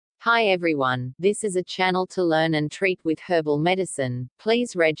Hi everyone, this is a channel to learn and treat with herbal medicine.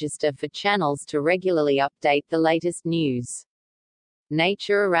 Please register for channels to regularly update the latest news.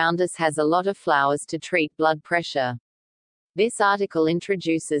 Nature around us has a lot of flowers to treat blood pressure. This article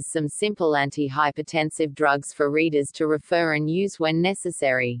introduces some simple antihypertensive drugs for readers to refer and use when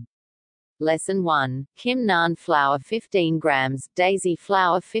necessary. Lesson 1. Ngan flower 15 grams, daisy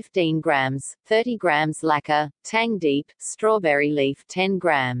flower 15 grams, 30 grams lacquer, tang Diep, strawberry leaf 10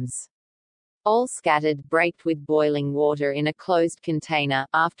 grams. All scattered, breaked with boiling water in a closed container,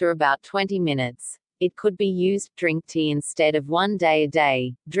 after about 20 minutes. It could be used, drink tea instead of 1 day a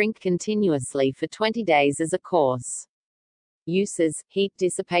day, drink continuously for 20 days as a course. Uses: heat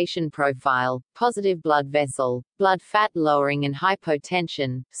dissipation profile, positive blood vessel, blood fat lowering and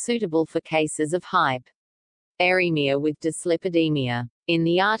hypotension, suitable for cases of hyperemia with dyslipidemia. In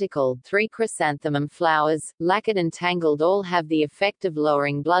the article, 3 chrysanthemum flowers, lacquered and tangled, all have the effect of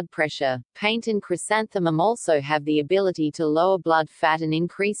lowering blood pressure. Paint and chrysanthemum also have the ability to lower blood fat and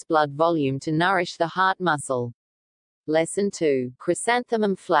increase blood volume to nourish the heart muscle. Lesson 2.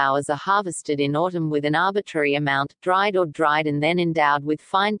 Chrysanthemum flowers are harvested in autumn with an arbitrary amount, dried and then endowed with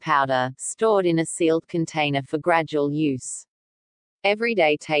fine powder, stored in a sealed container for gradual use. Every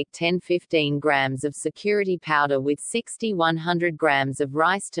day take 10-15 grams of security powder with 60-100 grams of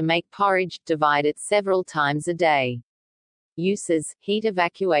rice to make porridge, divide it several times a day. Uses: heat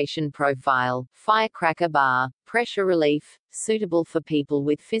evacuation profile, firecracker bar, pressure relief, suitable for people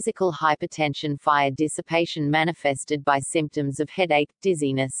with physical hypertension, fire dissipation manifested by symptoms of headache,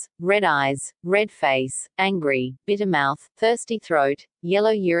 dizziness, red eyes, red face, angry, bitter mouth, thirsty throat,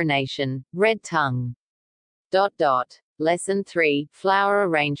 yellow urination, red tongue. Lesson 3. Flower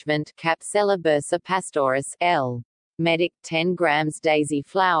arrangement, Capsella bursa pastoris, L. Medic, 10 grams daisy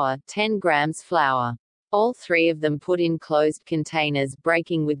flower, 10 grams flower. All 3 of them put in closed containers,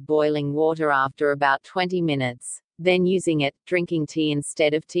 breaking with boiling water after about 20 minutes, then using it, drinking tea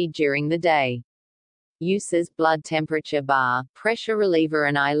instead of tea during the day. Uses: blood temperature bar, pressure reliever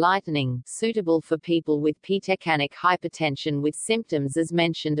and eye lightening, suitable for people with tetanic hypertension with symptoms as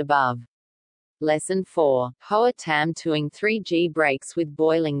mentioned above. Lesson 4. Hoa tam tuing 3G breaks with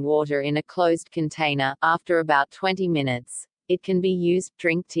boiling water in a closed container, after about 20 minutes. It can be used,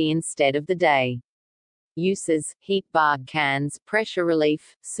 drink tea instead of the day. Uses: heat bath cans, pressure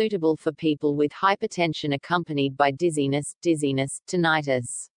relief, suitable for people with hypertension accompanied by dizziness,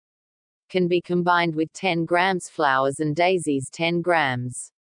 tinnitus. Can be combined with 10 grams flowers and daisies 10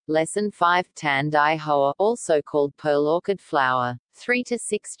 grams. Lesson 5. Tan dai hoa, also called pearl orchid flower, 3 to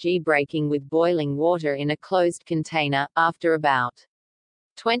 6G breaking with boiling water in a closed container, after about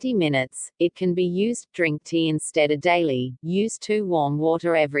 20 minutes. It can be used, drink tea instead of daily, use 2 warm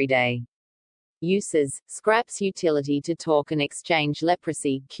water every day. Uses: scraps utility to talk and exchange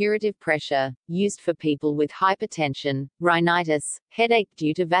leprosy, curative pressure, used for people with hypertension, rhinitis, headache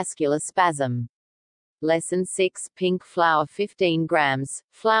due to vascular spasm. Lesson 6. Pink flower 15 grams,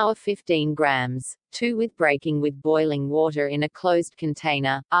 flower 15 grams, 2 with breaking with boiling water in a closed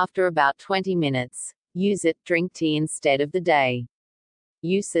container, after about 20 minutes. Use it, drink tea instead of the day.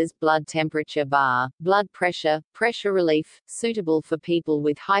 Uses: blood temperature bar, blood pressure, pressure relief, suitable for people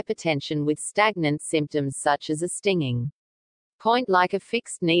with hypertension with stagnant symptoms such as a stinging point like a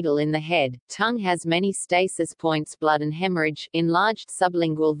fixed needle in the head, tongue has many stasis points, blood and hemorrhage, enlarged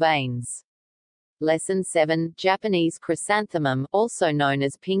sublingual veins. Lesson 7. Japanese chrysanthemum, also known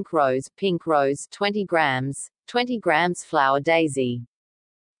as pink rose, 20 grams flower daisy.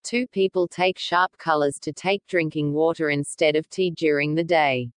 2 people take sharp colors to take drinking water instead of tea during the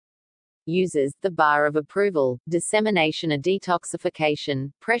day. Uses: the bar of approval, dissemination or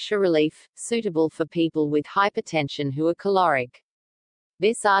detoxification, pressure relief, suitable for people with hypertension who are caloric.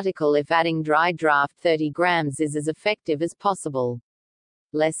 This article, if adding dry draft 30 grams is as effective as possible.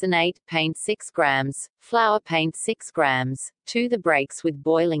 Lesson 8. Paint 6 grams, flower paint 6 grams, 2 the breaks with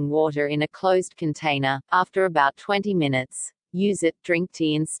boiling water in a closed container, after about 20 minutes. Use it, drink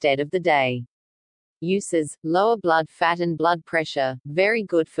tea instead of the day. Uses: lower blood fat and blood pressure, very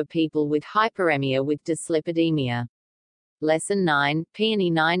good for people with hyperemia with dyslipidemia. Lesson 9. Peony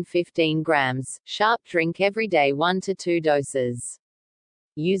 9-15 grams, sharp, drink every day 1 to 2 doses.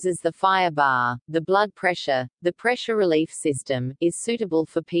 Uses: the fire bar, the blood pressure, the pressure relief system, is suitable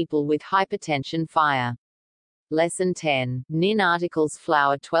for people with hypertension, fire. Lesson 10. Nin articles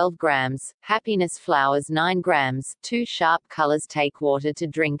flower 12 grams, happiness flowers 9 grams, 2 sharp colors, take water to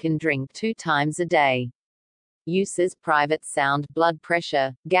drink and drink 2 times a day. Uses: private sound, blood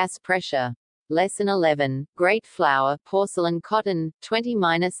pressure, gas pressure. Lesson 11. Grate flour, porcelain cotton,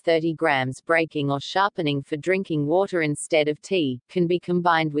 20–30 grams. Breaking or sharpening for drinking water instead of tea, can be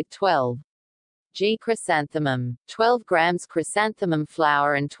combined with 12g chrysanthemum, 12 grams chrysanthemum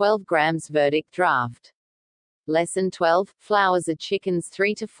flour and 12 grams verdict draft. Lesson 12. Flowers are chickens.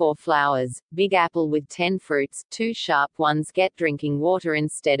 3 to 4 flowers, big apple with 10 fruits, 2 sharp ones. Get drinking water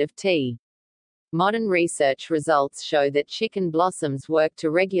instead of tea. Modern research results show that chicken blossoms work to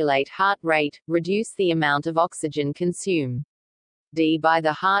regulate heart rate, reduce the amount of oxygen consumed by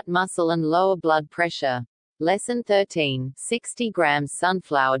the heart muscle and lower blood pressure. Lesson 13. 60 grams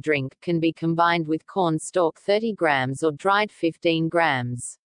sunflower drink can be combined with corn stalk 30 grams or dried 15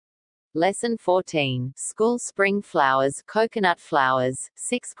 grams. Lesson 14. School spring flowers, coconut flowers,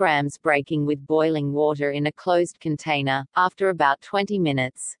 6 grams. Breaking with boiling water in a closed container. After about 20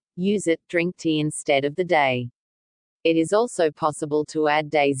 minutes, use it. Drink tea instead of the day. It is also possible to add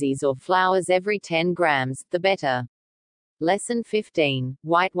daisies or flowers every 10 grams, the better. Lesson 15.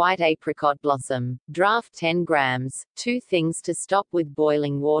 White apricot blossom, draft 10 grams. 2 things to stop with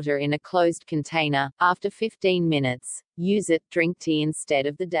boiling water in a closed container. After 15 minutes, use it. Drink tea instead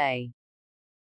of the day.